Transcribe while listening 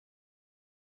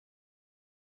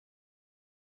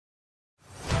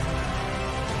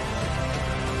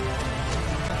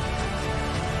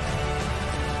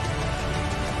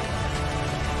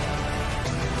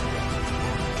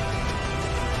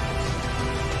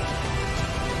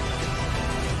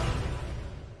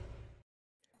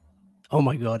Oh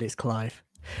my God, it's Clive.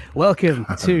 Welcome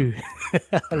to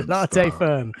Don't Latte start.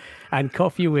 Firm and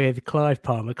Coffee with Clive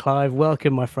Palmer. Clive,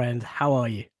 welcome, my friend. How are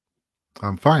you?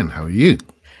 I'm fine. How are you?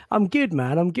 I'm good,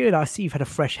 man. I'm good. I see you've had a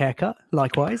fresh haircut.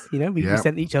 Likewise, we Yeah,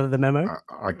 sent each other the memo.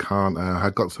 I can't. I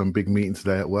got some big meetings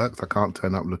today at work, so I can't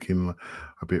turn up looking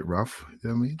a bit rough. You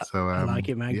know what I mean? So, I like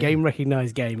it, man. yeah. Game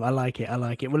recognized game. I like it. I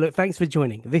like it. Well, look, thanks for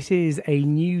joining. This is a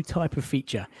new type of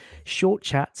feature short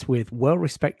chats with well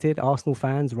respected Arsenal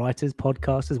fans, writers,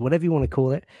 podcasters, whatever you want to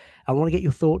call it. I want to get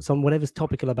your thoughts on whatever's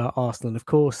topical about Arsenal. And of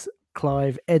course,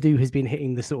 Clive, Edu has been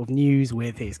hitting the sort of news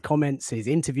with his comments, his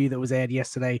interview that was aired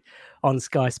yesterday on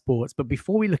Sky Sports. But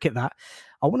before we look at that,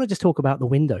 I want to just talk about the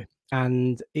window.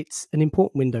 And it's an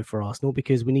important window for Arsenal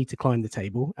because we need to climb the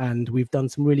table and we've done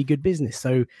some really good business.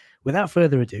 So, without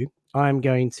further ado, I'm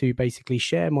going to basically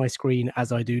share my screen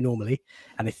as I do normally.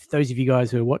 And if those of you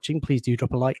guys who are watching, please do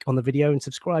drop a like on the video and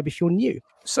subscribe if you're new.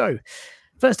 So,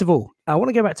 first of all, I want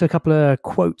to go back to a couple of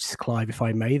quotes, Clive, if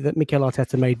I may, that Mikel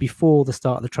Arteta made before the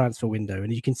start of the transfer window.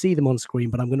 And you can see them on screen,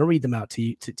 but I'm going to read them out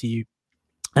to you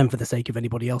and for the sake of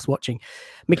anybody else watching.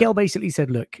 Mikel basically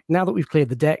said, look, now that we've cleared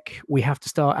the deck, we have to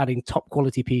start adding top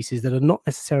quality pieces that are not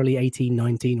necessarily 18,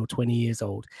 19 or 20 years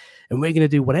old. And we're going to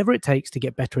do whatever it takes to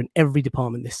get better in every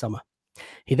department this summer.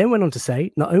 He then went on to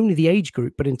say, not only the age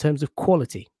group, but in terms of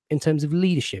quality, in terms of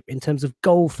leadership, in terms of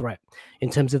goal threat, in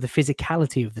terms of the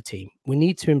physicality of the team, we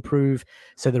need to improve.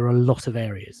 So there are a lot of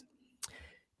areas.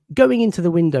 Going into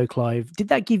the window, Clive, did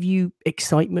that give you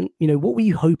excitement? What were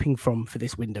you hoping for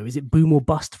this window? Is it boom or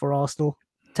bust for Arsenal?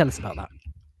 Tell us about that.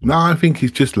 No, I think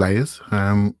it's just layers.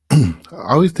 I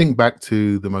always think back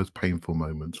to the most painful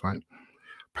moments, right?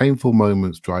 Painful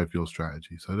moments drive your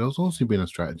strategy. So there's also been a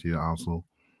strategy at Arsenal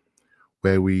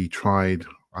where we tried.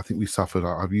 I think we suffered.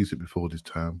 I've used it before this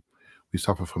term. We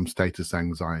suffered from status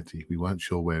anxiety. We weren't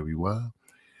sure where we were.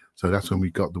 So that's when we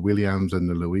got the Williams and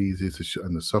the Louises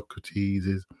and the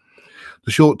Socrateses,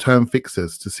 the short-term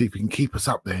fixers to see if we can keep us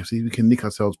up there, see if we can nick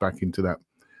ourselves back into that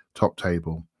top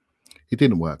table. It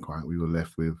didn't work, right? We were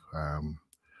left with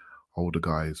older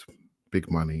guys, big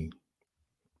money,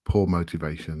 poor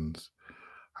motivations.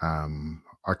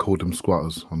 I called them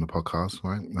squatters on the podcast,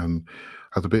 right? And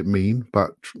that's a bit mean,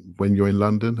 but when you're in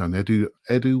London, and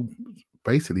Edu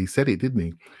basically said it, didn't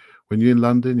he? When you're in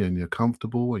London and you're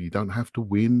comfortable and you don't have to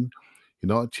win, you're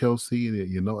not at Chelsea,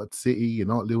 you're not at City, you're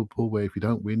not at Liverpool, where if you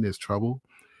don't win, there's trouble.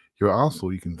 You're at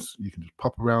Arsenal, you can just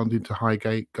pop around into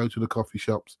Highgate, go to the coffee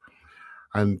shops,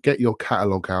 and get your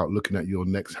catalogue out, looking at your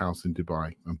next house in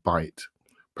Dubai and buy it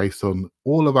based on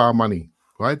all of our money,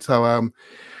 right? So,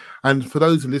 and for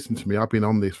those who listen to me, I've been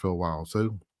on this for a while.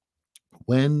 So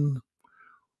when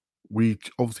we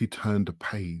obviously turned a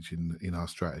page in our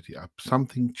strategy,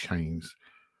 something changed.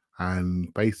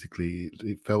 And basically,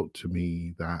 it felt to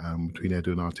me that between Edu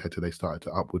and Arteta, they started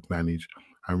to upward manage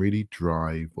and really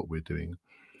drive what we're doing.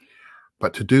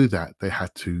 But to do that, they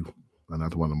had to,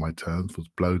 another one of my terms was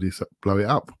blow it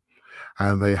up.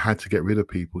 And they had to get rid of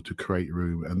people to create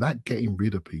room. And that getting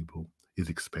rid of people is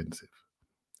expensive.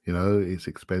 It's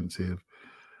expensive.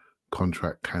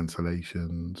 Contract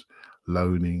cancellations,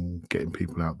 loaning, getting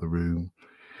people out the room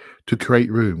to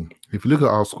create room. If you look at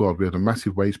our squad, we had a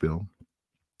massive wage bill,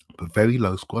 but very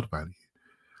low squad value.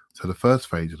 So the first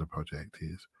phase of the project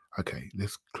is, okay,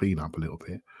 let's clean up a little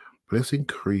bit, but let's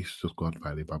increase the squad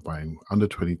value by buying under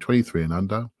 20, 23 and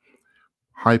under,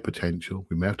 high potential.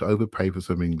 We may have to overpay for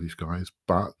some English guys,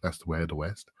 but that's the way of the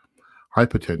West. High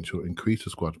potential, increase the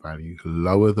squad value,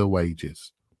 lower the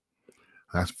wages.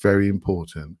 That's very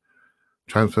important.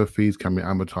 Transfer fees can be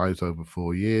amortized over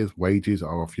 4 years. Wages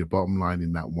are off your bottom line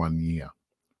in that 1 year,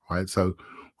 right? So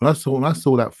when I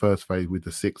saw that first phase with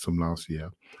the 6 from last year,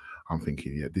 I'm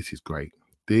thinking, yeah, this is great.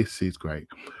 This is great.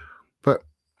 But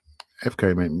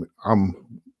FK, mate,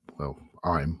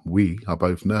 we are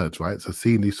both nerds, right? So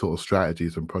seeing these sort of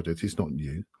strategies and projects is not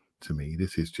new to me.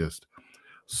 This is just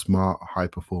smart, high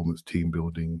performance team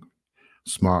building,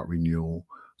 smart renewal,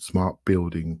 smart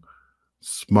building,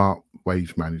 smart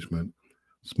wage management,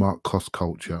 smart cost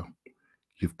culture.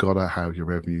 You've got to have your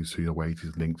revenues to your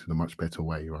wages linked in a much better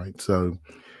way, right? So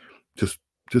just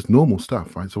normal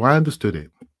stuff, right? So I understood it.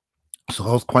 So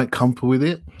I was quite comfortable with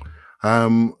it.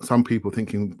 Some people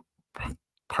thinking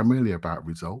primarily about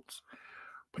results,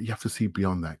 but you have to see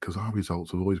beyond that, because our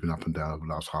results have always been up and down over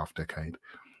the last half decade.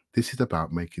 This is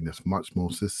about making this much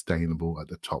more sustainable at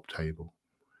the top table,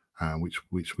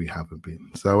 which we haven't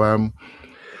been. So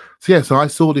so I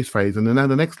saw this phase, and then now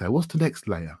the next layer. What's the next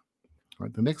layer?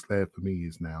 Right, the next layer for me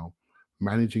is now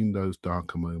managing those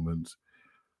darker moments.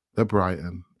 The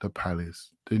Brighton, the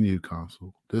Palace, the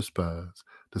Newcastle, the Spurs,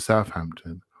 the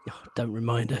Southampton. Oh, don't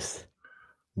remind us.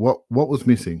 What was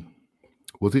missing?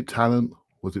 Was it talent?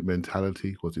 Was it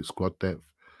mentality? Was it squad depth?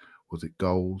 Was it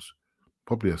goals?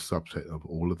 Probably a subset of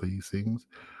all of these things.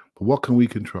 But what can we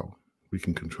control? We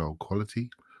can control quality.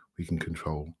 We can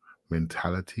control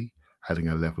mentality, adding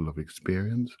a level of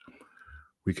experience.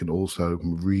 We can also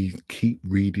keep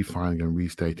redefining and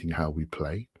restating how we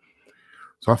play.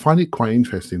 So I find it quite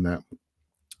interesting that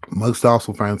most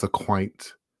Arsenal fans are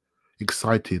quite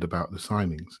excited about the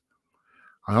signings.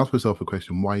 I ask myself a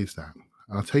question, why is that?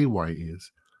 And I'll tell you why it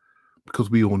is.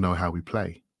 Because we all know how we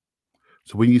play.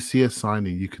 So when you see a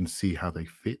signing, you can see how they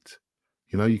fit.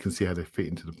 You can see how they fit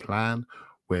into the plan,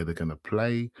 where they're going to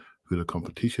play, who the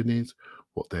competition is,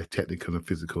 what their technical and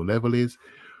physical level is,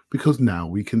 because now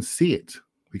we can see it.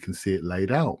 We can see it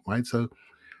laid out, right? So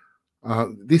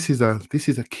this is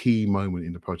a key moment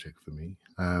in the project for me.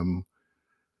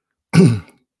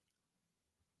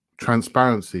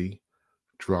 Transparency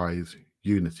drives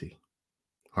unity,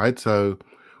 right? So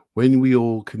when we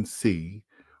all can see,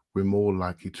 we're more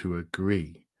likely to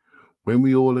agree. When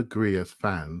we all agree as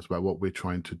fans about what we're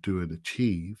trying to do and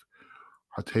achieve,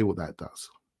 I'll tell you what that does.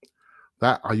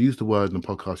 That I used the word in the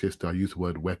podcast yesterday, I used the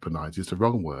word weaponize. It's the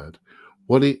wrong word.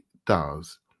 What it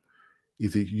does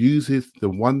is it uses the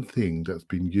one thing that's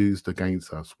been used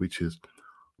against us, which is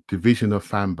division of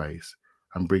fan base,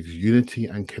 and brings unity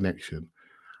and connection.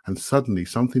 And suddenly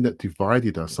something that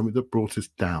divided us, something that brought us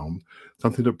down,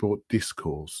 something that brought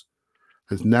discourse,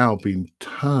 has now been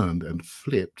turned and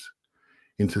flipped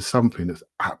into something that's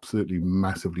absolutely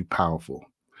massively powerful.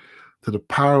 So the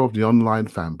power of the online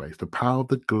fan base, the power of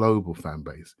the global fan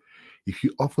base, if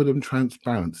you offer them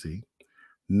transparency,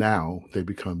 now they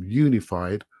become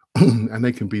unified and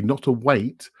they can be not a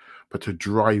weight, but a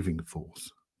driving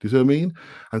force. Do you see what I mean?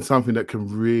 And something that can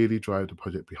really drive the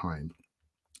project behind.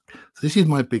 So this is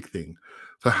my big thing.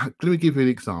 So let me give you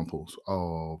examples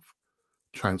of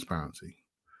transparency.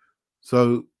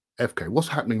 So FK, what's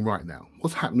happening right now?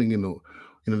 What's happening in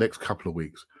the next couple of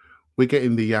weeks? We're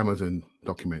getting the Amazon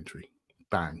documentary.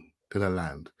 Bang, gonna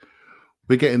land.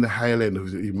 We're getting the Hale End,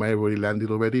 you may have already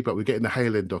landed already, but we're getting the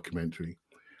Hale End documentary.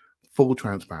 Full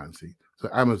transparency. So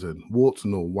Amazon, warts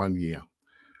and all, 1 year.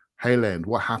 Hale End,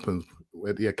 what happens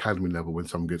at the academy level when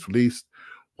someone gets released?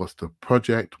 What's the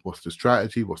project? What's the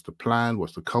strategy? What's the plan?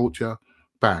 What's the culture?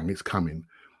 Bang, it's coming.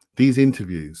 These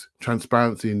interviews,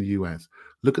 transparency in the US.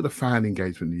 Look at the fan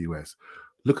engagement in the US.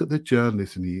 Look at the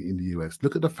journalists in the US.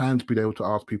 Look at the fans being able to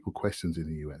ask people questions in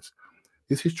the US.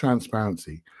 This is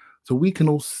transparency. So we can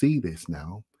all see this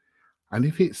now. And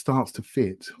if it starts to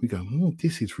fit, we go,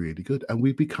 this is really good. And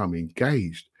we become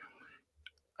engaged.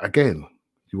 Again,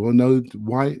 you want to know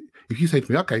why? If you say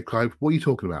to me, okay, Clive, what are you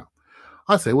talking about?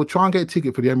 I say, well, try and get a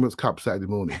ticket for the Emirates Cup Saturday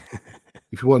morning.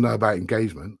 If you want to know about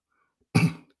engagement,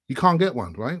 you can't get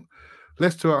one, right?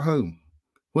 Leicester at home.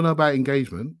 Want to know about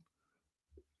engagement?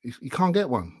 You can't get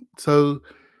one. So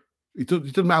it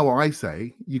doesn't matter what I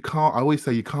say. You can't. I always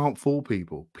say you can't fool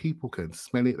people. People can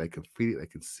smell it. They can feel it. They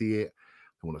can see it.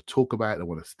 They want to talk about it.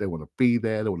 They want to be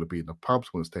there. They want to be in the pubs.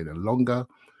 They want to stay there longer.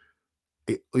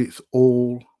 It's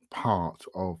all part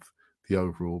of the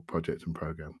overall project and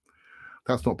program.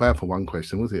 That's not bad for one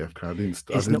question, was it, FK?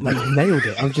 It's not, mate, you nailed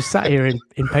it. I'm just sat here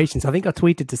in patience. I think I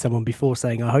tweeted to someone before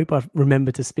saying, I hope I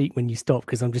remember to speak when you stop,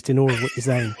 because I'm just in awe of what you're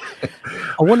saying.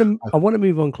 I want to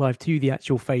move on, Clive, to the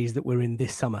actual phase that we're in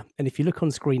this summer. And if you look on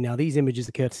screen now, these images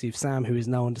are courtesy of Sam, who is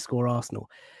now _Arsenal.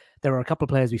 There are a couple of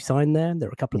players we've signed there. There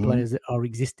are a couple of players that are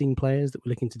existing players that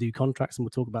we're looking to do contracts, and we'll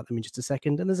talk about them in just a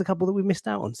second. And there's a couple that we've missed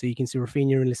out on. So you can see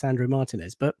Rafinha and Lisandro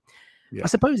Martinez. But I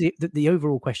suppose the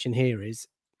overall question here is,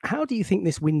 how do you think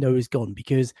this window has gone?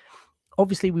 Because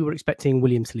obviously we were expecting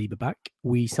William Saliba back.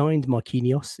 We signed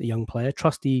Marquinhos, a young player.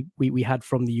 Trusty, we had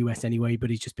from the US anyway,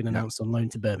 but he's just been announced on loan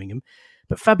to Birmingham.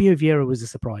 But Fabio Vieira was a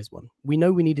surprise one. We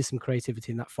know we needed some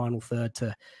creativity in that final third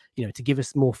to give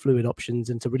us more fluid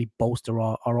options and to really bolster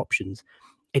our options.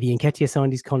 Eddie Nketiah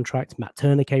signed his contract. Matt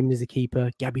Turner came in as a keeper.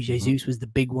 Gabby Jesus was the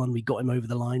big one. We got him over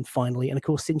the line finally. And of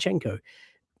course, Zinchenko.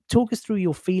 Talk us through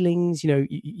your feelings.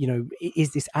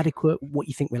 Is this adequate? What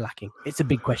you think we're lacking? It's a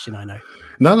big question, I know.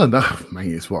 No,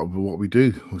 mate. It's what we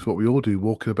do. It's what we all do.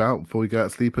 Walking about before we go to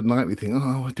sleep at night, we think,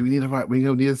 oh, do we need a right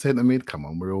winger? We need a centre mid. Come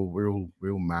on, we're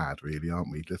all mad, really,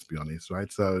 aren't we? Let's be honest,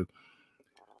 right? So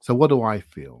what do I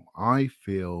feel? I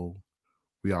feel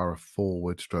we are a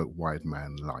forward/wide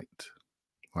man light,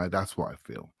 right? That's what I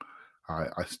feel.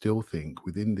 I still think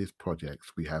within this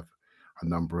project we have a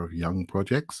number of young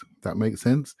projects. That makes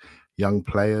sense. Young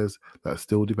players that are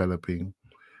still developing,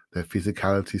 their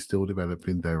physicality is still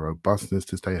developing, their robustness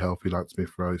to stay healthy, like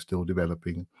Smith Rowe, is still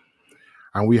developing.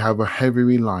 And we have a heavy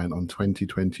reliance on 20,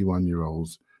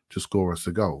 21-year-olds to score us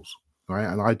the goals. right?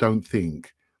 And I don't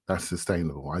think that's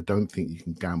sustainable. I don't think you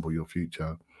can gamble your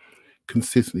future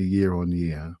consistently year on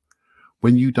year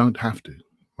when you don't have to,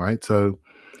 right? So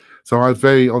I was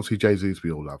very obviously Jesus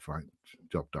we all love, right?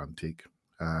 Job done, tick.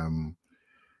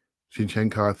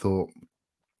 Zinchenko, I thought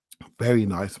very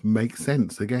nice, makes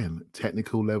sense again.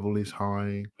 Technical level is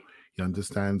high. He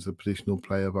understands the positional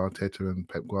play of Arteta and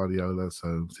Pep Guardiola,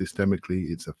 so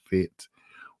systemically it's a fit.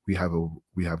 We have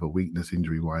a weakness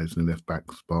injury wise in the left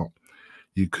back spot.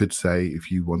 You could say,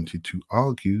 if you wanted to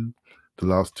argue, the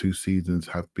last 2 seasons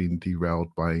have been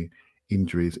derailed by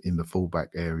injuries in the fullback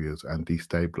areas and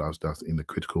destabilised us in the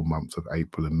critical months of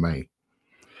April and May.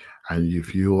 And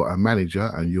if you're a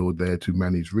manager and you're there to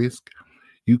manage risk,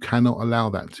 you cannot allow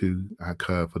that to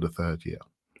occur for the 3rd year.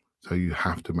 So you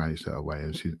have to manage that away.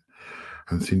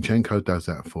 And Zinchenko does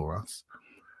that for us.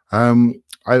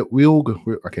 We're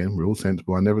all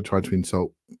sensible. I never try to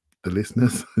insult the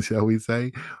listeners, shall we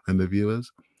say, and the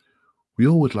viewers. We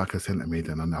all would like a centre mid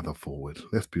and another forward.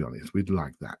 Let's be honest, we'd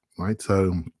like that, right?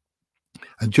 So,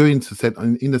 and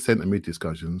in the centre mid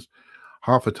discussions,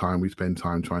 half the time we spend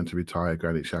time trying to retire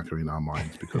Granit Xhaka in our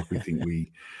minds because we think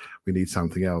we need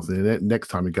something else. And the next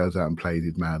time he goes out and plays,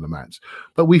 he's man of the match.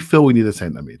 But we feel we need a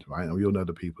centre mid, right? And we all know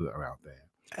the people that are out there.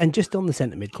 And just on the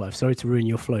centre mid, Clive, sorry to ruin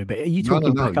your flow, but are you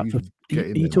talking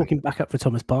back up for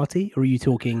Thomas Partey, or are you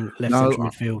talking left central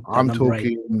midfield?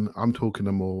 I'm talking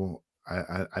a more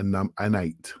an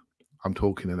 8. I'm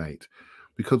talking an 8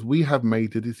 because we have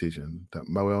made the decision that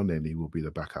Mo Elneny will be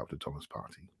the backup to Thomas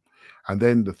Partey. And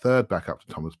then the third backup to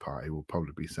Thomas Partey will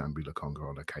probably be Sambi Lokonga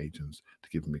on occasions to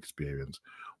give him experience.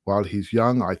 While he's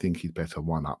young, I think he's better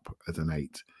one up as an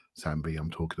 8. Sambi, I'm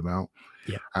talking about.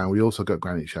 Yeah. And we also got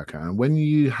Granit Xhaka. And when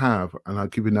you have, and I'll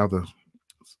give you another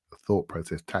thought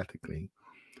process tactically,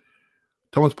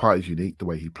 Thomas Partey is unique the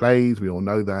way he plays. We all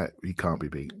know that. He can't be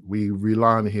beat. We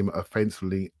rely on him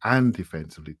offensively and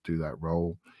defensively to do that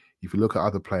role. If you look at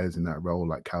other players in that role,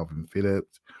 like Calvin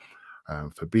Phillips,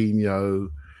 Fabinho,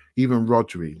 even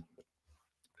Rodri,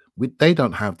 they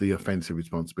don't have the offensive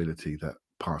responsibility that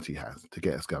Partey has to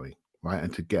get us going, right?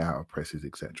 And to get out of presses,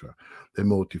 etc. They're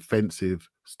more defensive,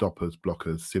 stoppers,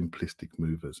 blockers, simplistic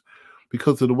movers.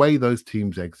 Because of the way those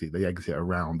teams exit, they exit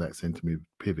around that centre mid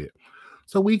pivot.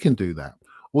 So we can do that.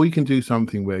 Or you can do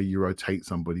something where you rotate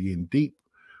somebody in deep.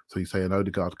 So you say an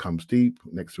Odegaard comes deep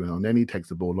next to an Elneny, takes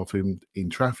the ball off him in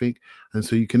traffic. And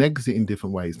so you can exit in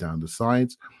different ways down the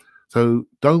sides. So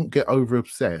don't get over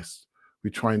obsessed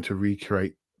with trying to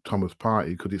recreate Thomas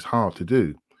Partey because it's hard to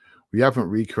do. We haven't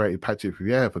recreated Patrick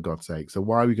Vieira, for God's sake. So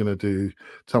why are we going to do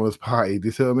Thomas Partey? Do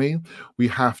you see what I mean? We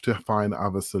have to find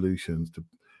other solutions to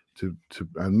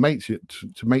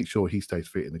make sure he stays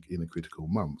fit in the critical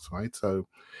months, right? So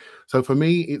for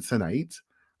me, it's an 8,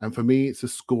 and for me, it's a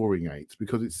scoring 8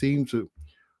 because it seems that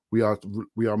we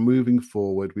are moving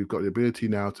forward. We've got the ability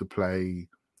now to play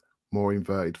more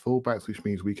inverted fullbacks, which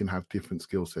means we can have different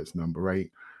skill sets. Number 8.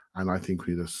 And I think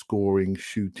with a scoring,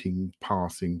 shooting,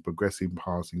 passing, progressive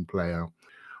passing player,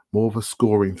 more of a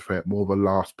scoring threat, more of a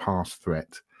last pass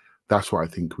threat. That's what I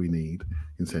think we need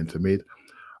in centre mid.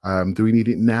 Do we need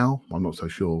it now? I'm not so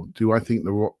sure. Do I think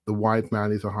the wide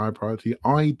man is a high priority?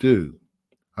 I do.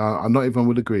 I'm not everyone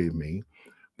would agree with me,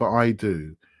 but I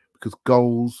do. Because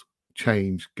goals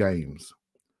change games.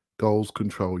 Goals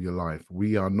control your life.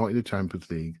 We are not in the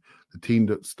Champions League. The team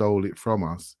that stole it from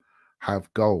us have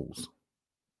goals.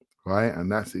 Right,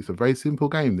 and it's a very simple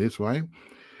game. This, right?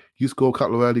 You score a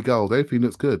couple of early goals, everything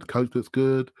looks good. Coach looks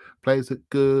good, players look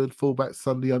good, fullbacks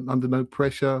suddenly under no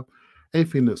pressure,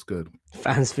 everything looks good.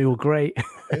 Fans feel great.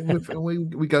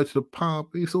 we go to the pub,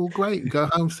 it's all great. We go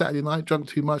home Saturday night, drunk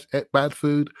too much, ate bad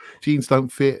food, jeans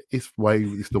don't fit. It's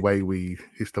the way we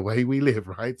live,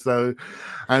 right? So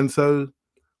I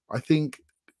think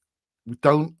we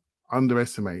don't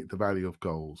underestimate the value of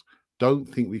goals. Don't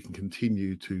think we can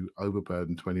continue to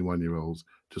overburden 21-year-olds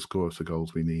to score us the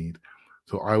goals we need.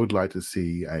 So I would like to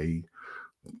see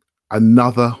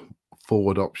another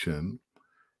forward option.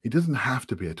 It doesn't have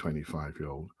to be a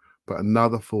 25-year-old, but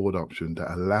another forward option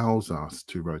that allows us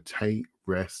to rotate,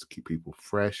 rest, keep people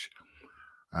fresh.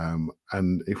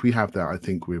 And if we have that, I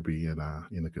think we'll be in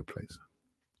a good place.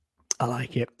 I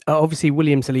like it. Obviously,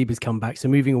 William Saliba's come back. So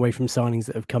moving away from signings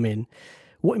that have come in,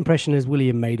 what impression has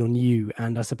William made on you?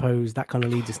 And I suppose that kind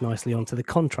of leads us nicely onto the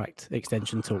contract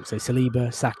extension talk. So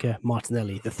Saliba, Saka,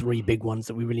 Martinelli, the 3 big ones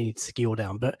that we really need to secure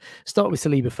down. But start with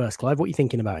Saliba first, Clive. What are you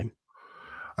thinking about him?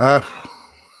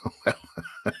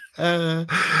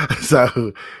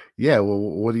 So, yeah, well,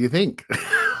 what do you think?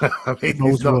 I mean,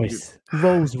 Rolls Royce.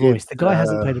 The guy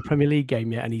hasn't played a Premier League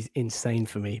game yet, and he's insane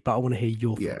for me. But I want to hear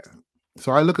your thoughts.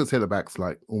 So I look at centre backs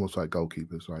like almost like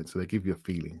goalkeepers, right? So they give you a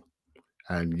feeling,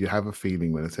 and you have a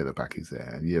feeling when a centre back is there,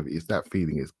 and it's that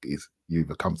feeling is you're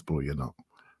either comfortable or you're not,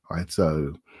 right?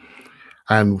 So,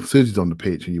 and as soon as he's on the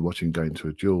pitch and you watch him go into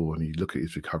a duel, and you look at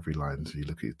his recovery lines, and you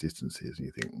look at his distances, and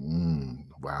you think,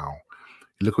 wow.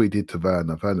 You look what he did to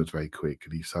Werner. Werner's very quick,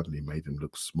 and he suddenly made him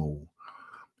look small.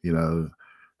 You know,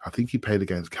 I think he played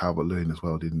against Calvert-Lewin as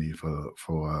well, didn't he? For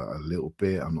a little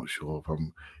bit. I'm not sure if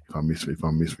I'm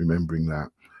misremembering that.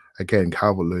 Again,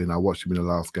 Calvert-Lewin. I watched him in the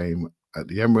last game at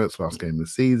the Emirates, last game of the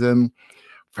season.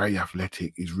 Very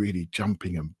athletic. He's really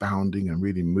jumping and bounding and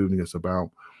really moving us about.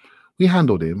 We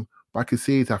handled him, but I could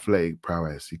see his athletic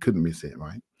prowess. He couldn't miss it,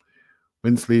 right?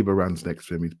 When Saliba runs next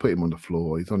to him, he's put him on the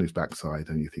floor, he's on his backside,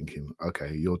 and you're thinking,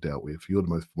 okay, you're dealt with. You're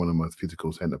one of the most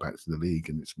physical centre backs in the league,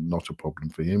 and it's not a problem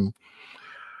for him.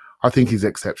 I think he's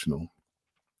exceptional.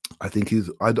 I think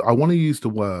I want to use the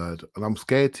word, and I'm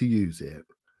scared to use it,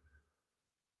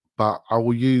 but I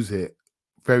will use it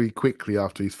very quickly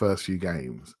after his first few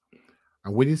games.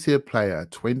 And when you see a player at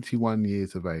 21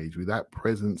 years of age with that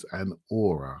presence and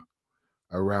aura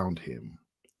around him,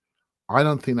 I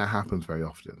don't think that happens very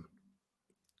often.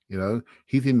 You know,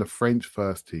 he's in the French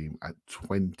first team at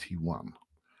 21,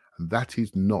 and that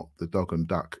is not the dog and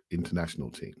duck international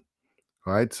team,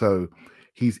 right? So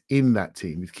he's in that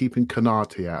team. He's keeping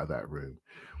Canate out of that room,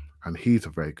 and he's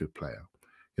a very good player.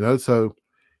 You know, so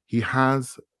he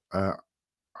has, I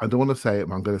don't want to say it,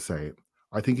 but I'm going to say it.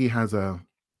 I think he has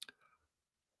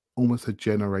almost a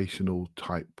generational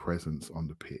type presence on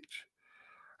the pitch.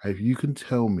 If you can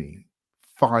tell me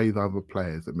 5 other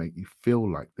players that make you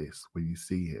feel like this when you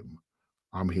see him,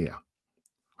 I'm here.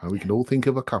 And we can all think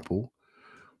of a couple,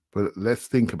 but let's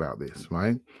think about this,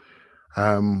 right?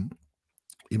 In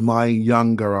my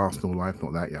younger Arsenal life,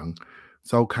 not that young,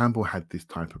 Sol Campbell had this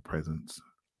type of presence.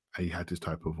 He had this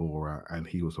type of aura, and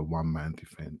he was a one-man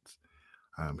defence.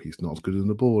 He's not as good on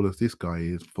the ball as this guy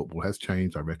is. Football has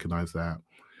changed. I recognise that.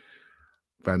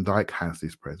 Van Dijk has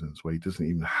this presence where he doesn't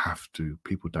even have to.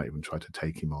 People don't even try to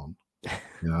take him on.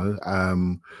 You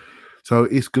know, so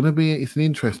it's an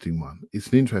interesting one. It's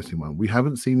an interesting one. We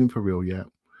haven't seen him for real yet.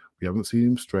 We haven't seen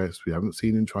him stressed. We haven't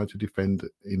seen him try to defend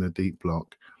in a deep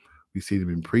block. We've seen him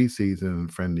in pre-season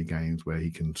and friendly games where he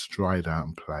can stride out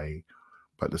and play.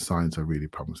 But the signs are really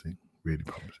promising. Really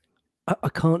promising. I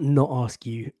can't not ask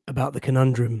you about the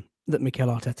conundrum that Mikel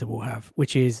Arteta will have,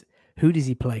 which is who does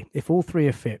he play? If all three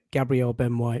are fit, Gabriel,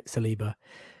 Ben White, Saliba,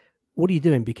 what are you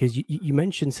doing? Because you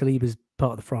mentioned Saliba's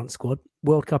part of the France squad.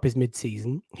 World Cup is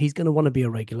mid-season. He's going to want to be a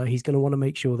regular. He's going to want to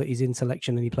make sure that he's in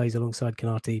selection and he plays alongside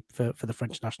Canate for the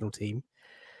French national team.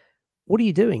 What are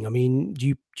you doing? I mean,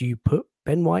 do you put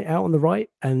Ben White out on the right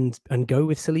and go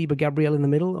with Saliba, Gabriel in the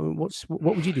middle? I mean,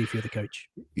 what would you do if you're the coach?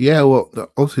 Yeah, well,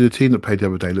 obviously the team that played the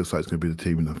other day looks like it's going to be the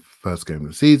team in the first game of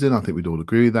the season. I think we'd all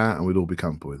agree with that, and we'd all be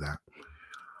comfortable with that.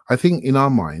 I think in our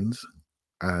minds,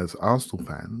 as Arsenal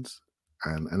fans,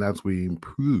 and as we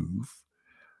improve,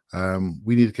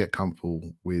 we need to get comfortable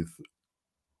with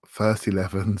first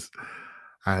 11s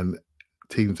and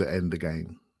teams that end the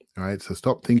game. All right, so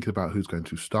stop thinking about who's going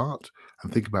to start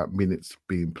and think about minutes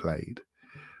being played.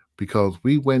 Because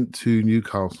we went to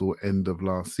Newcastle end of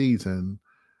last season,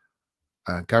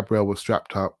 Gabriel was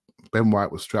strapped up, Ben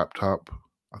White was strapped up.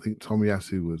 I think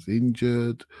Tomiyasu was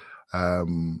injured.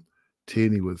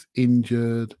 Tierney was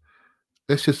injured.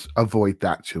 Let's just avoid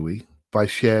that, shall we? By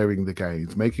sharing the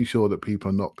games, making sure that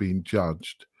people are not being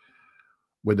judged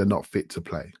when they're not fit to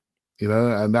play. You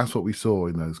know, and that's what we saw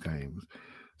in those games.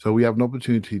 So we have an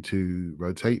opportunity to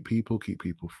rotate people, keep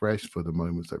people fresh for the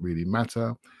moments that really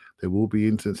matter. There will be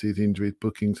instances, injuries,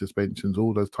 bookings, suspensions,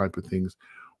 all those type of things.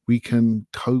 We can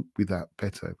cope with that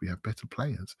better if we have better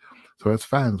players. So as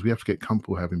fans, we have to get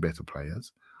comfortable having better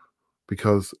players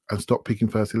and stop picking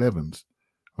first 11s,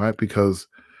 right? Because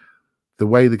the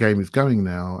way the game is going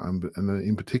now, and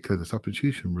in particular the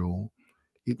substitution rule,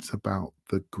 it's about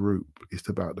the group. It's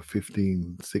about the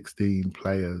 15, 16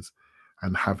 players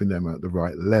and having them at the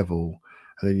right level.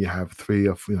 And then you have 3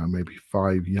 or maybe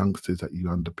 5 youngsters that you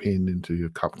underpin into your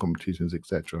cup competitions,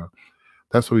 etc.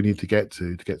 That's what we need to get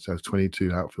to those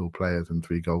 22 outfield players and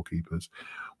 3 goalkeepers,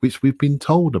 which we've been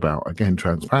told about. Again,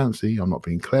 transparency. I'm not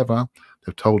being clever.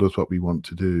 They've told us what we want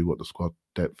to do, what the squad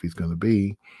depth is going to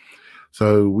be.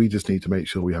 So we just need to make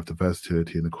sure we have the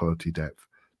versatility and the quality depth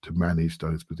to manage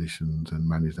those positions and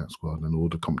manage that squad and all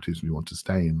the competitions we want to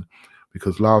stay in.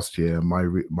 Because last year,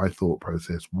 my thought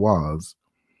process was,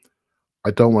 I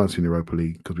don't want to see the Europa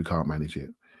League because we can't manage it.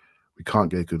 We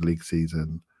can't get a good league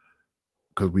season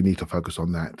because we need to focus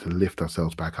on that to lift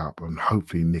ourselves back up and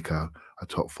hopefully nick a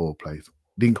top 4 place.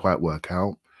 Didn't quite work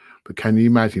out, But can you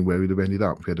imagine where we'd have ended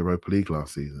up? We had the Europa League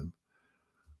last season.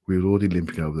 We were already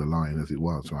limping over the line as it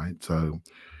was, right? So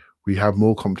we have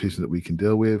more competition that we can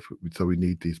deal with. So we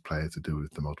need these players to deal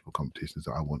with the multiple competitions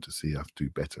that I want to see us do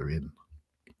better in.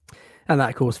 And that,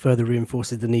 of course, further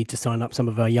reinforces the need to sign up some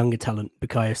of our younger talent.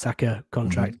 Bukayo Saka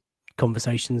contract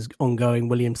conversations ongoing.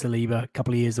 William Saliba, a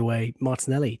couple of years away.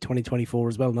 Martinelli, 2024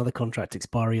 as well, another contract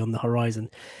expiry on the horizon.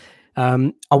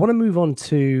 I want to move on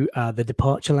to the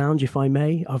departure lounge, if I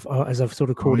may, as I've sort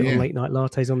of called it on Late Night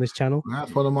Lattes on this channel.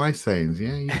 That's one of my sayings.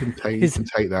 Yeah, you can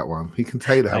take that one. You can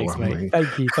take that Thanks, one, mate.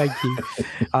 Thank you.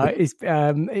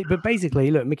 But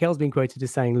basically, look, Mikel's been quoted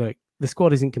as saying, look, the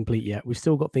squad isn't complete yet. We've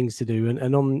still got things to do.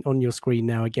 And on your screen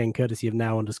now, again, courtesy of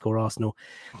now_Arsenal,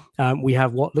 we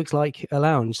have what looks like a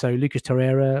lounge. So Lucas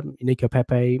Torreira, Nico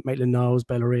Pepe, Maitland-Niles,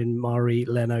 Bellerin, Mari,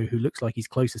 Leno, who looks like he's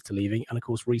closest to leaving, and of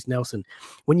course, Reece Nelson.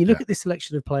 When you look at this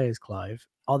selection of players, Clive,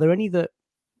 are there any that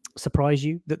surprise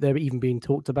you that they're even being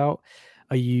talked about?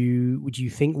 Would you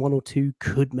think one or two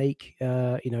could make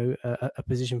a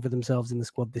position for themselves in the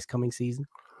squad this coming season?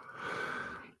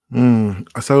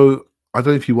 So I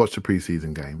don't know if you watched the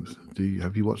preseason games.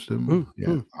 Have you watched them?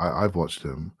 I've watched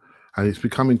them, and it's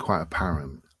becoming quite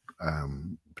apparent,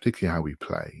 particularly how we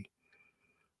play,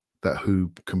 that who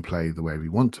can play the way we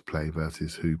want to play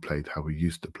versus who played how we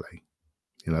used to play.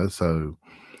 So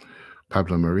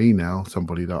Pablo Mari now,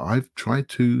 somebody that I've tried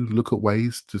to look at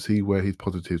ways to see where his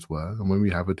positives were. And when we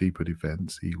have a deeper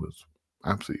defense, he was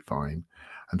absolutely fine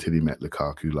until he met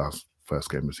Lukaku first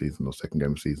game of the season or second game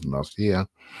of the season last year.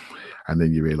 And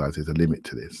then you realize there's a limit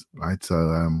to this, right?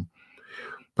 So,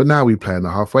 but now we play on the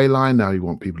halfway line. Now you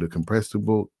want people to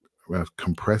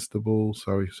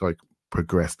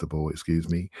progressible, excuse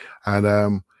me.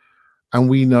 And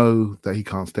we know that he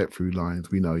can't step through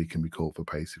lines. We know he can be caught for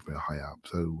pace if we're high up.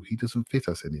 So he doesn't fit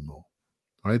us anymore,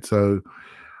 right? So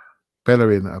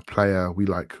Bellerin, a player, we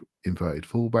like inverted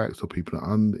fullbacks or people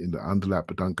in the underlap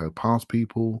but don't go past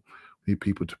people. We need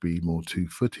people to be more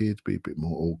two-footed, be a bit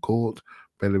more all-court.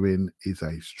 Bellerin is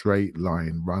a straight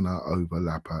line runner,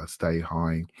 overlapper, stay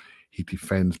high. He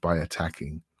defends by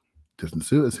attacking. Doesn't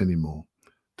suit us anymore.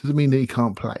 Doesn't mean that he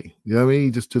can't play. You know what I mean?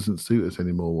 He just doesn't suit us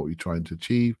anymore, what we're trying to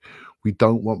achieve. We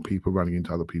don't want people running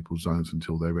into other people's zones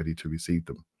until they're ready to receive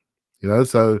them.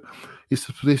 So it's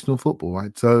a positional football,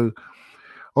 right? So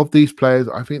of these players,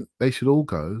 I think they should all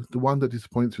go. The one that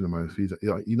disappoints me the most is,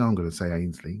 I'm going to say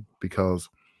Ainsley, because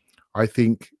I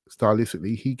think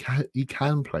stylistically he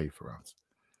can play for us,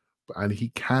 and he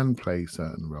can play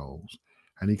certain roles,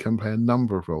 and he can play a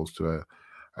number of roles to a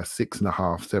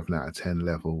 6.5, 7 out of 10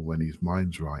 level when his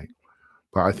mind's right.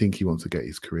 But I think he wants to get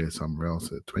his career somewhere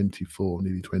else at 24,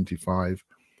 nearly 25.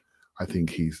 I think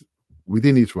he's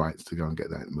within his rights to go and get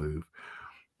that move.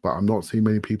 But I'm not seeing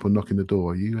many people knocking the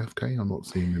door. Are you, FK? I'm not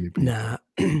seeing many people. Nah,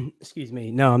 excuse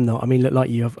me. No, I'm not. I mean, look, like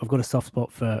you, I've got a soft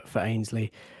spot for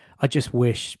Ainsley. I just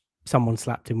wish someone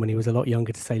slapped him when he was a lot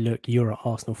younger to say, look, you're at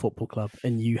Arsenal Football Club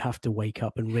and you have to wake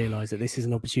up and realise that this is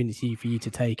an opportunity for you to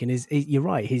take. And you're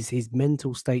right, his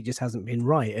mental state just hasn't been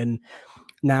right. And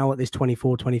now at this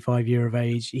 24, 25 year of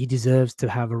age, he deserves to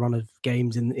have a run of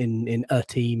games in a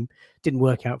team. Didn't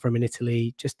work out for him in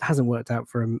Italy, just hasn't worked out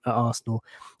for him at Arsenal.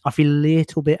 I feel a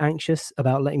little bit anxious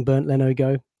about letting Bernd Leno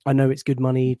go. I know it's good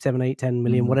money, 7, 8, 10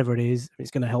 million, whatever it is.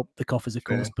 It's going to help the coffers, of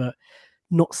course, but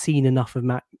not seen enough of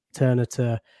Matt Turner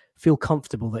to feel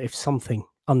comfortable that if something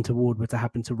untoward were to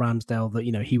happen to Ramsdale,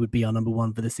 that, he would be our number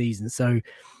one for the season. So,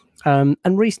 and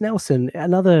Reece Nelson,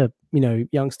 another,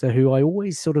 youngster who I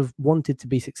always sort of wanted to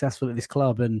be successful at this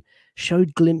club and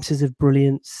showed glimpses of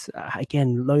brilliance.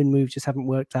 Again, loan moves just haven't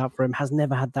worked out for him. Has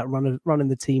never had that run in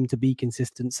the team to be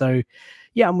consistent. So,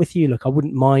 yeah, I'm with you. Look, I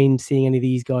wouldn't mind seeing any of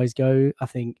these guys go. I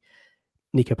think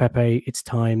Nico Pepe, it's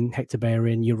time. Hector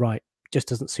Bellerin, you're right, just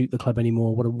doesn't suit the club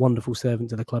anymore. What a wonderful servant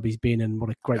to the club he's been, and what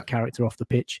a great character off the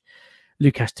pitch.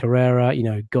 Lucas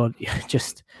Torreira, God,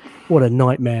 just what a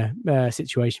nightmare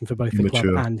situation for both the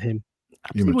club and him.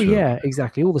 Well, yeah,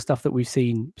 exactly. All the stuff that we've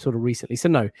seen sort of recently. So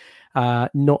no,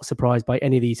 not surprised by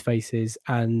any of these faces.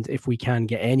 And if we can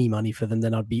get any money for them,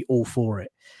 then I'd be all for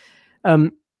it.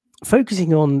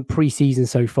 Focusing on pre-season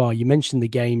so far, you mentioned the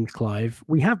games, Clive.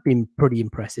 We have been pretty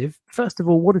impressive. First of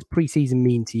all, what does pre-season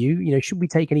mean to you? Should we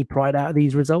take any pride out of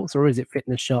these results, or is it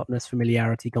fitness, sharpness,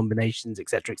 familiarity, combinations,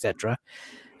 etc., etc.?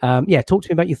 Talk to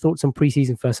me about your thoughts on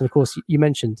pre-season first. And of course, you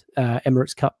mentioned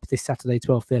Emirates Cup this Saturday,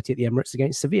 12:30 at the Emirates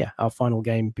against Sevilla, our final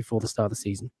game before the start of the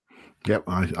season. Yep,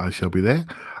 I shall be there.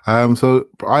 So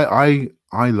I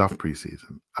love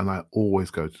pre-season, and I always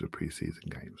go to the pre-season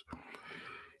games.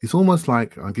 It's almost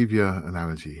like, I'll give you an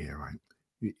analogy here, right?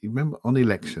 You remember on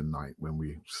election night when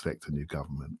we select a new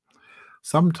government,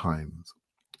 sometimes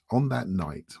on that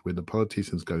night when the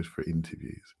politicians go for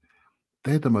interviews,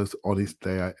 they're the most honest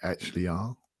they actually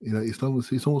are. It's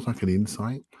almost like an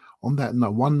insight. On that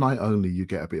night, one night only, you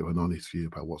get a bit of an honest view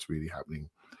about what's really happening.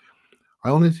 I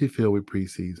honestly feel with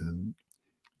pre-season,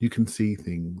 you can see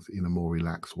things in a more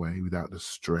relaxed way without the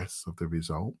stress of the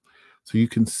result. So you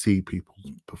can see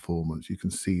people's performance. You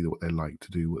can see what they like to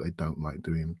do, what they don't like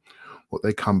doing, what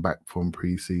they come back from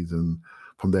pre-season,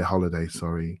 from their holiday,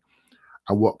 sorry,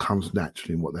 and what comes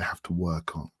naturally and what they have to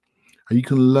work on. And you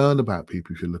can learn about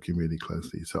people if you're looking really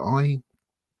closely. So I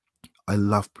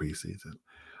love pre-season.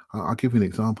 I'll give you an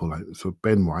example. Like, so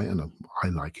Ben White, and I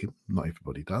like him. Not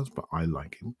everybody does, but I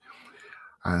like him.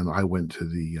 And I went to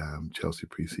the Chelsea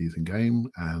pre-season game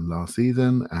and last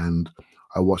season, and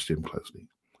I watched him closely.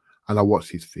 And I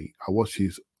watched his feet. I watched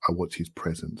his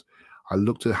presence. I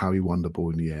looked at how he won the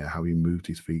ball in the air, how he moved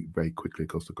his feet very quickly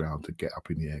across the ground to get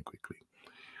up in the air quickly.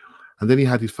 And then he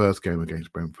had his first game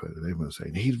against Brentford, and everyone was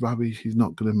saying, he's rubbish, he's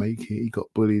not going to make it, he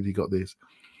got bullied, he got this.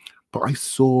 But I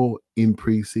saw in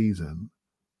pre-season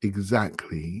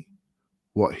exactly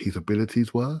what his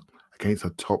abilities were against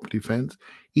a top defense.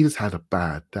 He just had a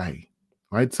bad day,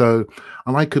 right? So,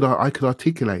 and I could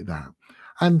articulate that.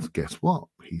 And guess what?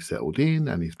 He settled in,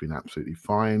 and he's been absolutely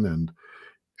fine. And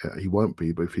he won't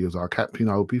be, but if he was our captain,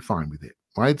 I would be fine with it,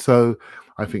 right? So,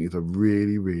 I think he's a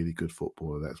really, really good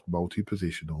footballer that's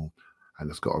multi-positional and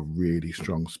has got a really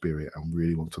strong spirit and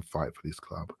really wants to fight for this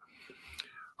club.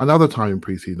 Another time in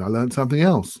pre-season, I learned something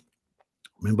else.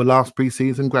 Remember last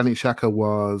pre-season, Granit Xhaka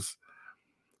was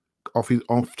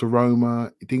off to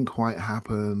Roma. It didn't quite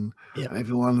happen. Yeah. And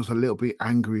everyone was a little bit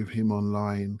angry with him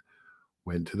online.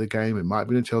 Went to the game. It might have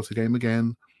been a Chelsea game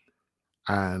again.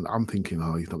 And I'm thinking,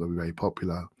 oh, he's not going to be very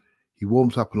popular. He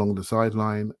warms up along the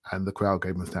sideline and the crowd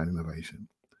gave him a standing ovation.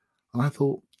 And I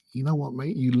thought, you know what,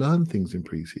 mate? You learn things in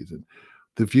pre-season.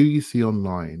 The view you see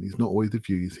online is not always the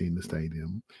view you see in the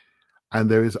stadium. And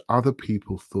there is other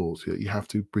people's thoughts that you have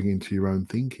to bring into your own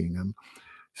thinking. And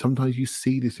sometimes you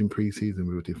see this in pre-season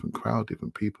with a different crowd,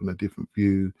 different people, and a different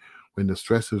view. When the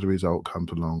stress of the result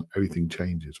comes along, everything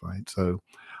changes, right? So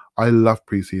I love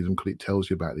pre-season because it tells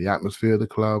you about the atmosphere of the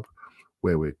club,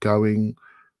 where we're going,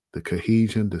 the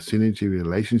cohesion, the synergy,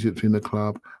 relationships in the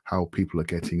club, how people are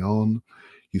getting on.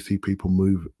 You see people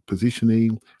move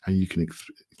positioning, and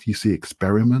you see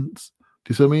experiments.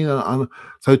 Do you see what I mean?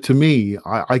 So to me,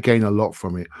 I gain a lot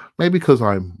from it. Maybe because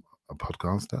I'm a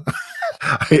podcaster,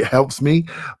 it helps me.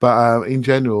 But in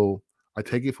general, I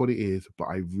take it for what it is. But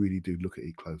I really do look at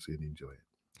it closely and enjoy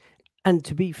it. And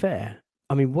to be fair,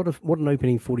 I mean, what an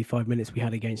opening 45 minutes we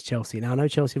had against Chelsea. Now, I know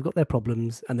Chelsea have got their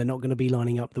problems and they're not going to be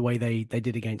lining up the way they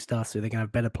did against us. So they're going to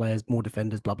have better players, more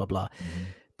defenders, blah, blah, blah.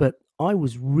 But I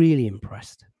was really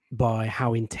impressed by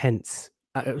how intense,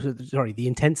 the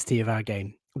intensity of our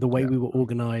game, the way we were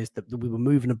organized, that we were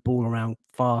moving the ball around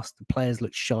fast, the players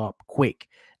looked sharp, quick,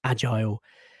 agile.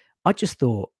 I just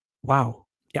thought, wow,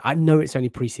 yeah, I know it's only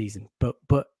preseason, but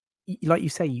like you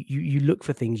say, you look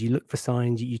for things, you look for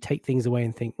signs, you take things away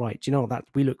and think, right, do you know what, that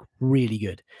we look really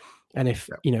good. And if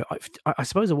I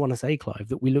suppose I want to say, Clive,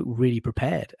 that we look really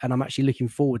prepared, and I'm actually looking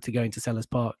forward to going to Sellers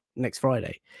Park next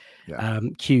Friday.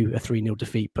 Cue a 3-0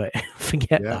 defeat, but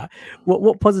forget that.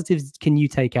 What positives can you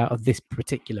take out of this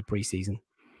particular preseason?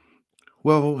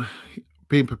 Well,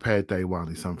 being prepared day one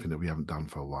is something that we haven't done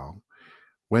for a while.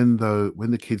 When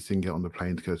the kids didn't get on the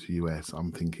plane to go to the US,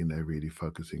 I'm thinking they're really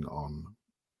focusing on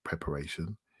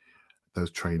preparation.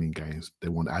 Those training games, they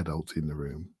want adults in the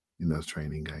room in those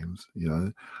training games,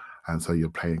 and so you're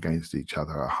playing against each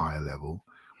other at a higher level.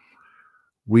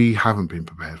 We haven't been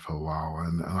prepared for a while,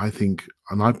 and I think,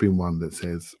 and I've been one that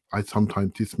says I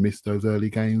sometimes dismiss those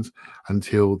early games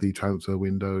until the transfer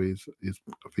window is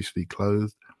officially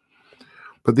closed.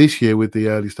 But this year, with the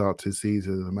early start to the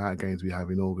season, the amount of games we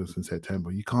have in August and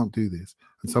September, you can't do this.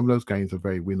 And some of those games are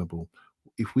very winnable.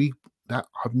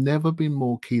 I've never been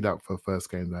more keyed up for a first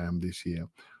game than I am this year.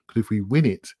 Because if we win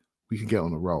it, we can get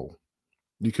on a roll.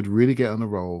 You could really get on a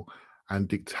roll and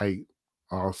dictate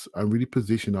us and really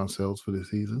position ourselves for the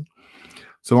season.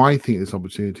 So I think there's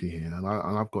opportunity here, and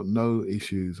I've got no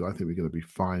issues. I think we're going to be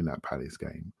fine at Palace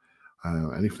game.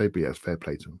 And if they beat us, fair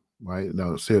play to them, right?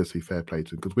 No, seriously, fair play to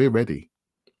them, because we're ready.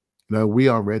 No, we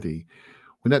are ready.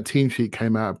 When that team sheet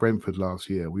came out at Brentford last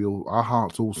year, our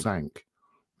hearts all sank.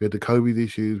 We had the COVID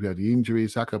issues, we had the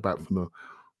injuries, Saka back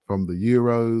from the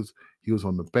Euros, he was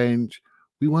on the bench.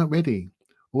 We weren't ready.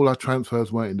 All our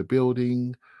transfers weren't in the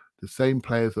building. The same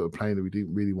players that were playing that we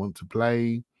didn't really want to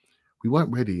play. We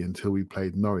weren't ready until we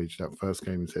played Norwich that first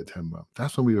game in September.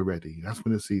 That's when we were ready. That's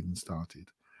when the season started.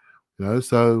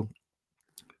 So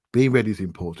being ready is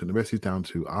important. The rest is down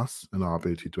to us and our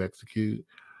ability to execute.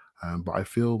 But I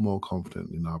feel more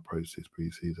confident in our approach this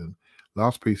preseason.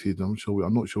 Last preseason,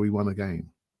 I'm not sure we won a game.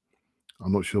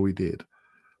 I'm not sure we did.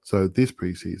 So this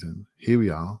preseason, here we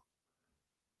are,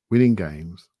 winning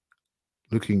games,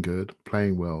 looking good,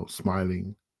 playing well,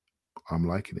 smiling. I'm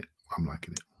liking it. I'm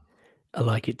liking it. I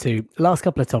like it too. Last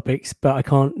couple of topics, but I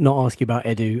can't not ask you about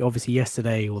Edu. Obviously,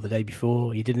 yesterday or the day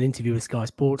before, you did an interview with Sky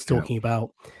Sports Yeah, talking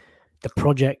about the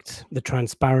project, the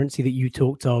transparency that you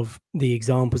talked of, the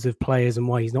examples of players and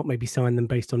why he's not maybe signed them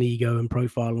based on ego and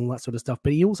profile and all that sort of stuff.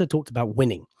 But he also talked about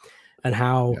winning and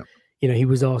how, yeah, he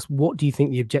was asked, what do you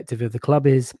think the objective of the club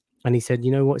is? And he said,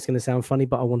 you know what, it's going to sound funny,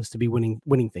 but I want us to be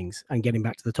winning things and getting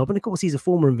back to the top. And of course, he's a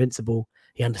former Invincible.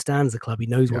 He understands the club. He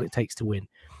knows yeah. what it takes to win.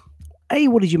 A,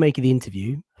 what did you make of the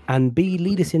interview? And B,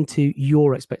 lead us into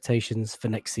your expectations for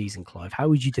next season, Clive. How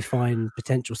would you define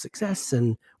potential success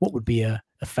and what would be a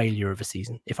failure of a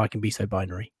season, if I can be so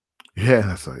binary?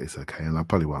 Yeah, it's okay. And I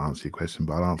probably won't answer your question,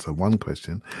 but I'll answer one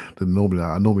question that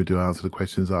I normally do answer the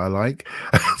questions that I like.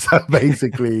 So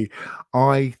basically,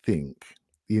 I think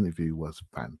the interview was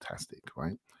fantastic,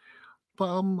 right? But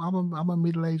I'm a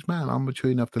middle-aged man. I'm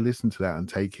mature enough to listen to that and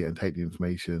take it and take the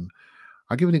information.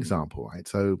 I'll give an example, right?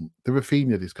 So the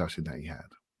Rafinha discussion that he had,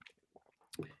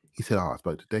 he said, "Oh, I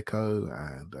spoke to Deco,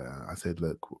 and I said,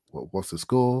 look, what's the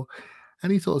score?"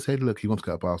 And he sort of said, "Look, he wants to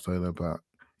go to Barcelona, but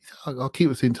he said, I'll keep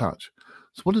us in touch."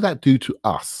 So what did that do to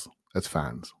us as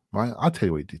fans, right? I'll tell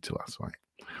you what it did to us, right?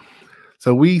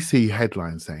 So we see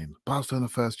headlines saying Barcelona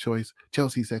first choice,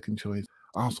 Chelsea second choice,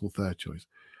 Arsenal third choice.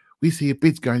 We see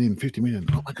bids going in 50 million.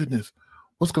 Oh my goodness,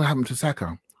 what's going to happen to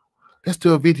Saka? Let's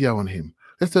do a video on him.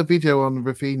 Let's do a video on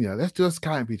Rafinha. Let's do a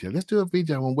scouting video. Let's do a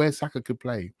video on where Saka could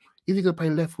play. Is he going to play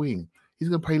left wing? Is he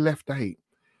going to play left eight?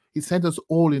 He sent us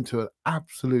all into an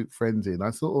absolute frenzy, and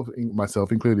I sort of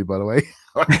myself included, by the way.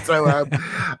 So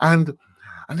and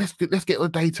let's get the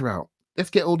data out.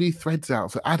 Let's get all these threads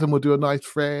out. So Adam will do a nice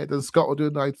thread, and Scott will do a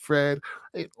nice thread.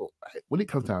 When it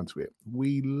comes down to it,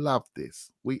 we love this.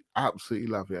 We absolutely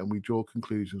love it, and we draw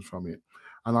conclusions from it.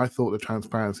 And I thought the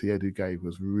transparency Edu gave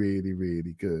was really,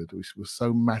 really good, which was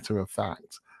so matter of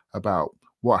fact about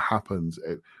what happens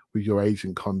with your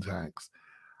agent contacts.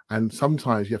 And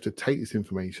sometimes you have to take this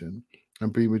information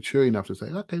and be mature enough to say,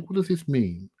 okay, what does this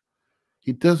mean?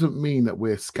 It doesn't mean that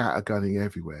we're scattergunning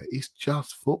everywhere. It's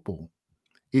just football.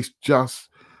 It's just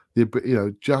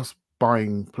just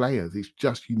buying players. It's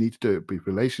just you need to do it with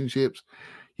relationships.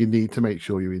 You need to make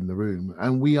sure you're in the room.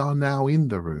 And we are now in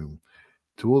the room.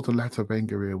 Towards the latter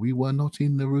Wenger era, we were not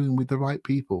in the room with the right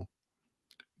people.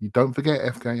 You don't forget,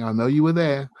 FK. I know you were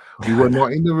there. We were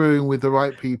not in the room with the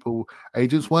right people.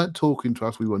 Agents weren't talking to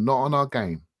us. We were not on our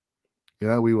game.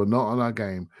 We were not on our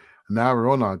game. And now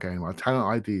we're on our game. Our talent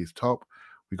ID is top.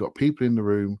 We got people in the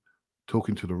room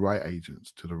talking to the right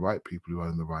agents, to the right people who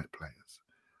own the right players.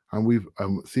 And we've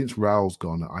since Raul's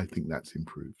gone, I think that's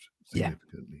improved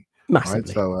significantly.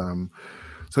 Massively. Right.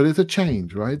 So there's a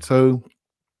change, right? So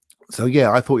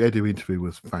yeah, I thought Edu interview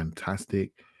was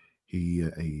fantastic.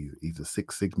 He's a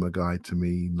Six Sigma guy to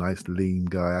me, nice lean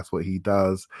guy. That's what he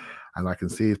does, and I can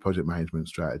see his project management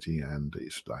strategy. And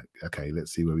it's like, okay,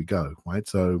 let's see where we go, right?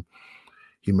 So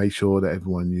he made sure that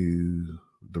everyone knew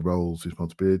the roles,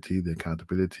 responsibility, the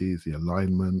accountabilities, the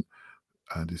alignment,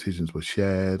 decisions were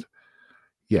shared.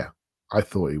 Yeah, I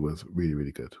thought it was really,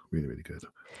 really good, really, really good.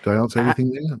 Did I answer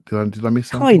everything there? Did I miss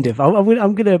something? Kind of.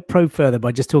 I'm going to probe further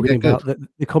by just talking Yeah, about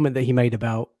the comment that he made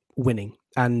about winning.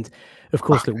 And of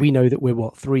course, look, we know that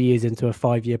we're 3 years into a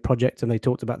 5-year project, and they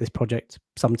talked about this project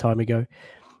some time ago.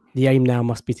 The aim now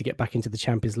must be to get back into the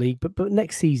Champions League. But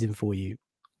next season for you,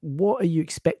 what are you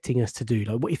expecting us to do?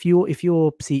 Like, if you're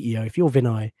CEO, if you're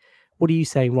Vinay, what are you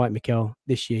saying? Right, Mikel,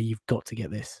 this year you've got to get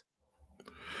this.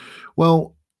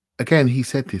 Well, again, he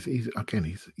said this. You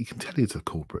can tell he's a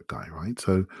corporate guy, right?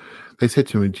 So they said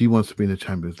to him, "Do you want to be in the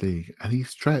Champions League?" And he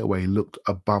straight away looked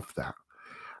above that,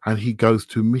 and he goes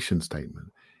to mission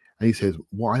statement, and he says,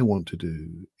 "What I want to do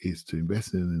is to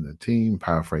invest in a team."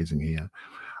 Paraphrasing here,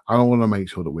 I want to make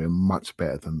sure that we're much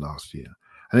better than last year.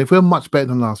 And if we're much better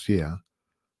than last year,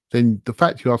 then the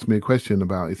fact you asked me a question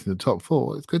about it's in the top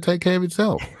 4, it's going to take care of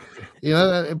itself.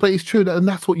 But it's true and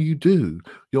that's what you do.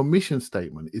 Your mission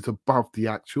statement is above the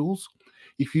actuals.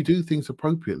 If you do things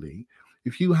appropriately,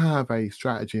 if you have a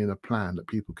strategy and a plan that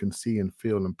people can see and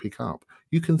feel and pick up,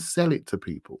 you can sell it to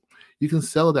people. You can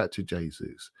sell that to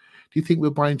Jesus. Do you think we're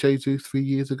buying Jesus 3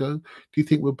 years ago? Do you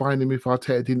think we're buying him if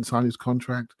Arteta didn't sign his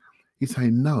contract? He's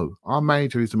saying, no, our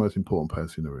manager is the most important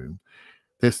person in the room.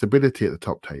 There's stability at the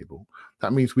top table.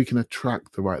 That means we can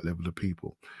attract the right level of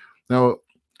people. Now,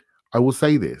 I will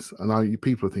say this, and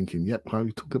people are thinking, yep, well,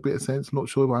 you took a bit of sense. I'm not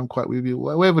sure if I'm quite with you.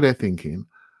 Whatever they're thinking,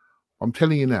 I'm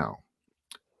telling you now,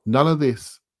 None of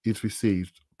this is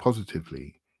received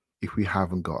positively if we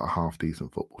haven't got a half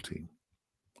decent football team.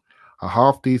 A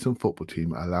half decent football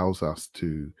team allows us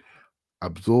to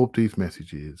absorb these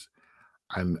messages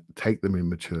and take them in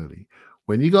maturely.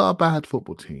 When you got a bad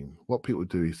football team, what people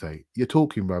do is say, you're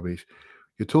talking rubbish,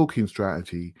 you're talking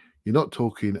strategy, you're not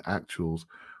talking actuals,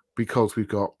 because we've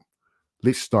got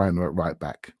Lichtsteiner at right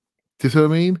back. Do you see what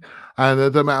I mean? And it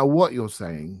doesn't matter what you're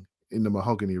saying in the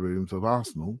mahogany rooms of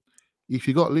Arsenal, if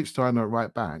you got Lichtsteiner at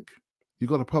right back, you've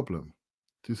got a problem.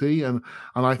 Do you see? And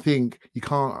I think you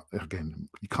can't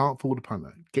fall upon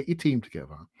that. Get your team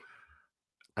together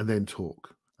and then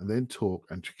talk. And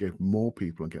to get more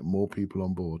people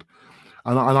on board.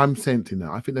 And I'm sensing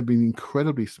that. I think they've been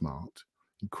incredibly smart,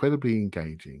 incredibly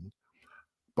engaging,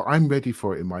 but I'm ready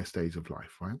for it in my stage of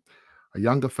life, right? A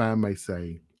younger fan may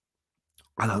say,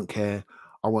 I don't care.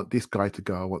 I want this guy to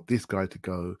go. I want this guy to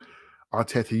go.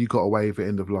 Arteta, you got away at the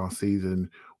end of last season.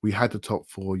 We had the top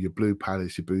four. You blew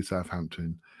Palace, you blew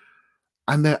Southampton.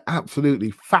 And they're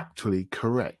absolutely factually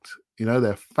correct.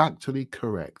 They're factually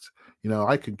correct.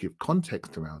 I could give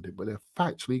context around it, but they're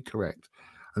factually correct.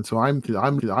 And so I'm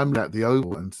at the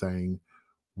Oval and saying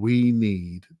we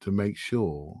need to make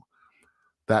sure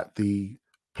that the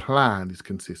plan is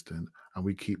consistent and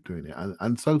we keep doing it.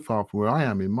 And so far, from where I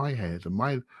am in my head and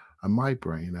my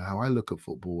brain and how I look at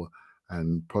football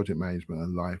and project management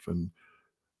and life and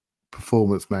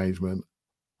performance management,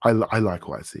 I like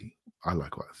what I see. I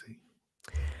like what I see.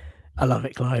 I love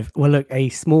it, Clive. Well, look, a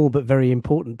small but very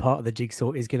important part of the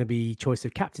jigsaw is going to be choice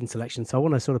of captain selection. So I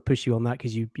want to sort of push you on that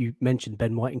because you mentioned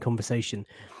Ben White in conversation.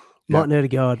 Martin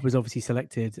Odegaard was obviously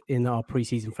selected in our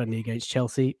preseason friendly against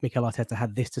Chelsea. Mikel Arteta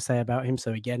had this to say about him.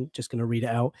 So again, just going to read it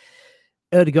out.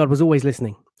 Odegaard was always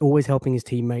listening, always helping his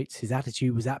teammates. His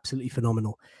attitude was absolutely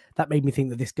phenomenal. That made me think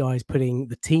that this guy is putting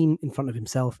the team in front of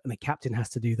himself, and a captain has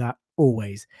to do that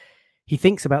always. He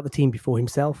thinks about the team before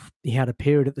himself. He had a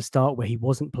period at the start where he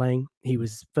wasn't playing. He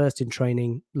was first in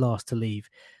training, last to leave,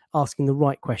 asking the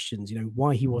right questions,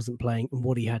 why he wasn't playing and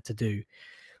what he had to do.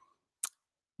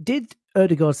 Did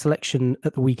Odegaard's selection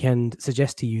at the weekend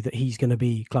suggest to you that he's going to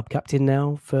be club captain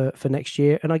now for next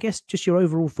year? And I guess just your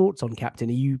overall thoughts on captain.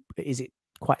 Is it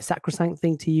quite a sacrosanct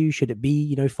thing to you? Should it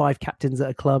be, 5 captains at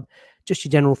a club? Just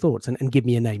your general thoughts and give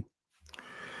me a name.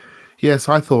 Yes,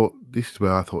 I thought this is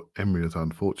where I thought Emery was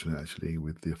unfortunate, actually,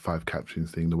 with the 5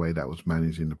 captains thing, the way that was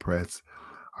managed in the press.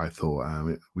 I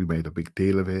thought we made a big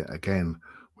deal of it. Again,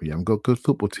 when you haven't got a good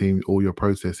football team, all your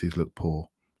processes look poor,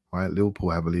 right? Liverpool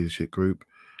have a leadership group.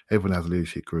 Everyone has a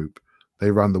leadership group.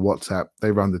 They run the WhatsApp.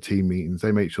 They run the team meetings.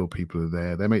 They make sure people are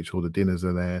there. They make sure the dinners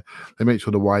are there. They make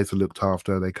sure the wives are looked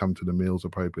after. They come to the meals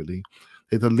appropriately.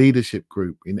 There's a leadership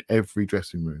group in every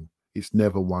dressing room. It's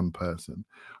never one person.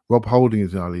 Rob Holding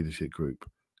is in our leadership group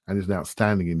and is an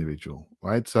outstanding individual,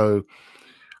 right?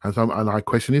 And I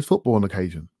question his football on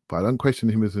occasion, but I don't question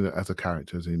him as a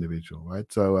character, as an individual,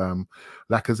 right? So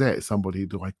Lacazette is somebody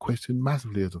who I question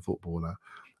massively as a footballer,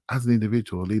 as an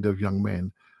individual, a leader of young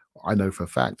men. I know for a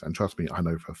fact, and trust me, I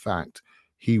know for a fact,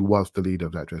 he was the leader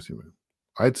of that dressing room,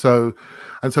 right? So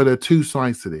there are two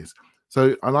sides to this.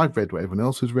 So, and I've read what everyone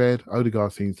else has read.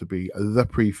 Odegaard seems to be the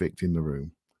prefect in the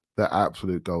room, the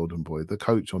absolute golden boy, the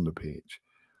coach on the pitch.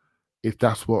 If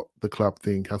that's what the club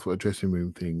think, that's what the dressing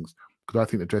room thinks, because I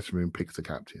think the dressing room picks the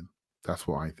captain. That's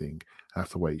what I think.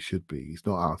 That's the way it should be. It's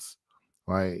not us,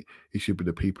 right? It should be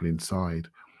the people inside.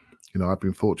 I've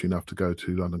been fortunate enough to go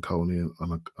to London Colney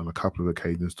on a couple of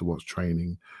occasions to watch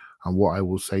training. And what I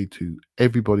will say to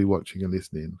everybody watching and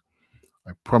listening,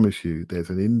 I promise you, there's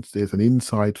an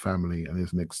inside family and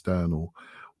there's an external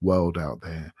world out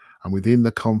there. And within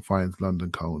the confines of London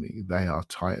Colney, they are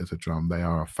tight as a drum. They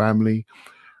are a family,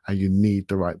 and you need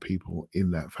the right people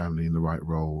in that family in the right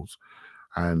roles.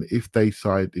 And if they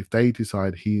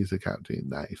decide he is the captain,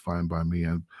 that is fine by me.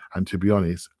 And to be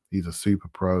honest, he's a super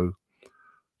pro,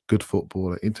 good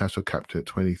footballer, international captain at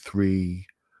 23.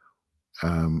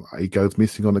 He goes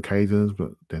missing on occasions,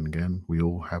 but then again, we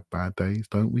all have bad days,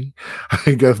 don't we?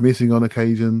 He goes missing on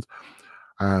occasions.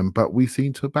 But we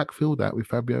seem to backfill that with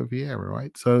Fabio Vieira,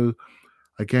 right? So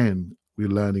again, we're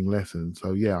learning lessons.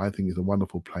 So yeah, I think he's a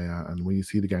wonderful player. And when you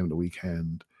see the game at the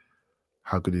weekend,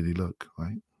 how good did he look,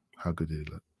 right? How good did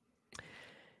he look?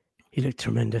 He looked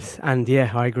tremendous, and yeah,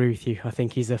 I agree with you. I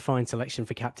think he's a fine selection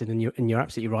for captain, and you're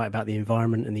absolutely right about the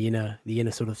environment and the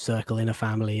inner sort of circle, inner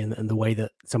family, and the way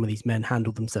that some of these men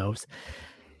handle themselves.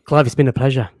 Clive, it's been a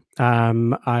pleasure.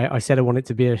 I said I want it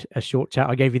to be a short chat.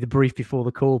 I gave you the brief before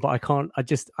the call, but I can't. I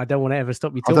don't want to ever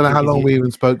stop you talking. I don't know how long we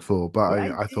even spoke for, but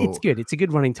I thought it's good. It's a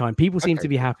good running time. People seem to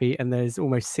be happy, and there's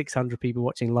almost 600 people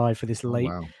watching live for this late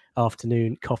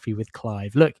afternoon coffee with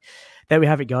Clive. Look, there we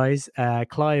have it, guys.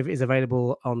 Clive is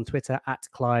available on Twitter at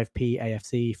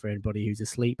ClivePAFC for anybody who's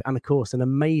asleep. And of course, an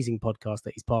amazing podcast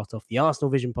that he's part of, the Arsenal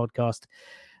Vision podcast.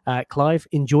 Clive,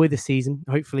 enjoy the season.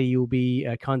 Hopefully you'll be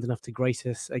kind enough to grace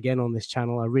us again on this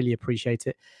channel. I really appreciate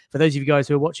it. For those of you guys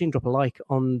who are watching, drop a like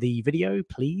on the video,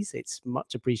 please. It's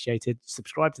much appreciated.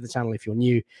 Subscribe to the channel if you're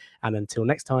new. And until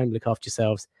next time, look after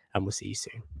yourselves and we'll see you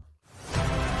soon.